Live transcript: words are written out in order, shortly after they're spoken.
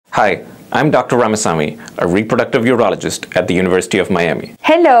Hi, I'm Dr. Ramasamy, a reproductive urologist at the University of Miami.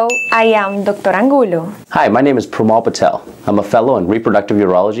 Hello, I am Dr. Angulo. Hi, my name is Premal and I. I'm a fellow in reproductive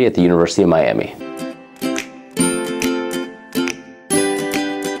urology at the University of Miami.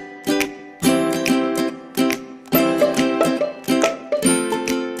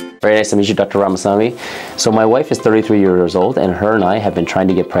 Very nice to meet you, Dr. Ramasamy. So my wife is 33 years old, and her and I have been trying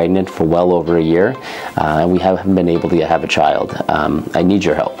to get pregnant for well over a year, and we haven't been able to have a child. I need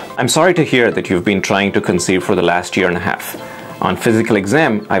your help. I'm sorry to hear that you've been trying to conceive for the last year and a half. On physical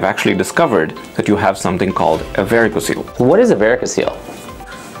exam, I've actually discovered that you have something called a varicocele. What is a varicocele?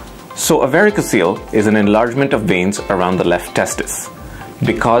 So a varicocele is an enlargement of veins around the left testis.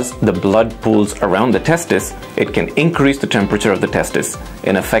 Because the blood pools around the testis, it can increase the temperature of the testis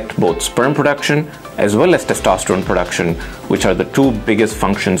and affect both sperm production as well as testosterone production, which are the two biggest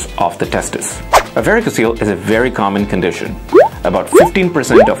functions of the testis. A varicocele is a very common condition. About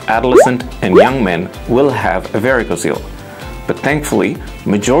 15% of adolescent and young men will have a varicocele. But thankfully,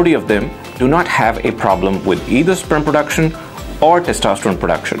 majority of them do not have a problem with either sperm production or testosterone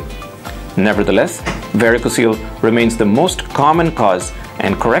production. Nevertheless, varicocele remains the most common cause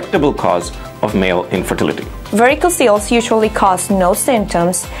and correctable cause of male infertility. Varicoceles usually cause no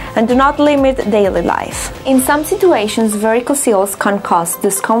symptoms and do not limit daily life. In some situations, varicoceles can cause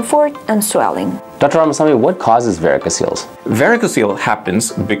discomfort and swelling. Dr. Ramasamy, what causes varicoceles? Varicocele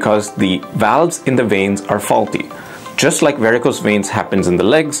happens because the valves in the veins are faulty. Just like varicose veins happens in the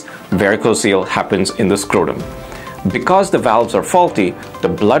legs, varicocele happens in the scrotum. Because the valves are faulty, the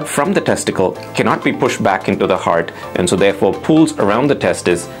blood from the testicle cannot be pushed back into the heart and so therefore pools around the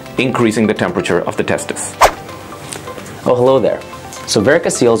testis, increasing the temperature of the testis. Oh, hello there. So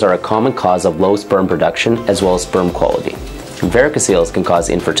varicoceles are a common cause of low sperm production as well as sperm quality. Varicoceles can cause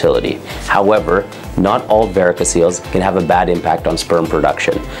infertility. However, not all varicoceles can have a bad impact on sperm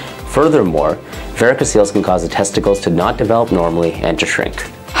production. Furthermore, varicoceles can cause the testicles to not develop normally and to shrink.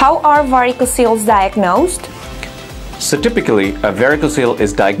 How are varicoceles diagnosed? So typically, a varicocele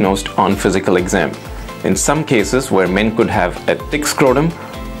is diagnosed on physical exam. In some cases where men could have a thick scrotum,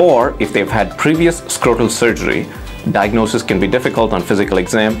 or if they've had previous scrotal surgery, diagnosis can be difficult on physical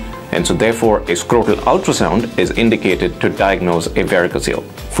exam, and so therefore a scrotal ultrasound is indicated to diagnose a varicocele.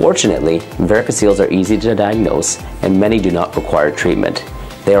 Fortunately, varicoceles are easy to diagnose and many do not require treatment.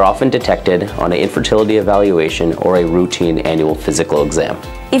 They are often detected on an infertility evaluation or a routine annual physical exam.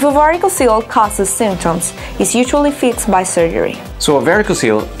 If a varicocele causes symptoms, it's usually fixed by surgery. So a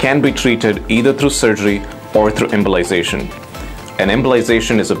varicocele can be treated either through surgery or through embolization. An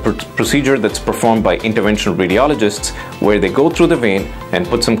embolization is a procedure that's performed by interventional radiologists where they go through the vein and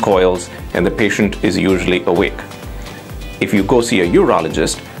put some coils and the patient is usually awake. If you go see a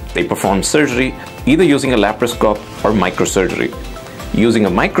urologist, they perform surgery either using a laparoscope or microsurgery. Using a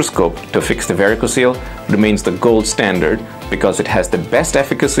microscope to fix the varicocele remains the gold standard because it has the best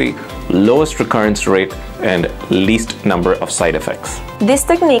efficacy, lowest recurrence rate, and least number of side effects. This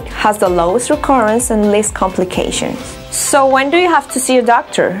technique has the lowest recurrence and least complications. So when do you have to see a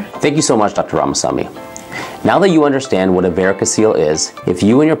doctor? Thank you so much, Dr. Ramasamy. Now that you understand what a varicocele is, if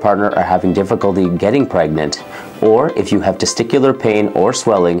you and your partner are having difficulty getting pregnant, or if you have testicular pain or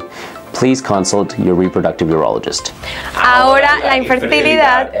swelling, please consult your reproductive urologist. Ahora la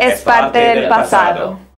infertilidad es parte del pasado.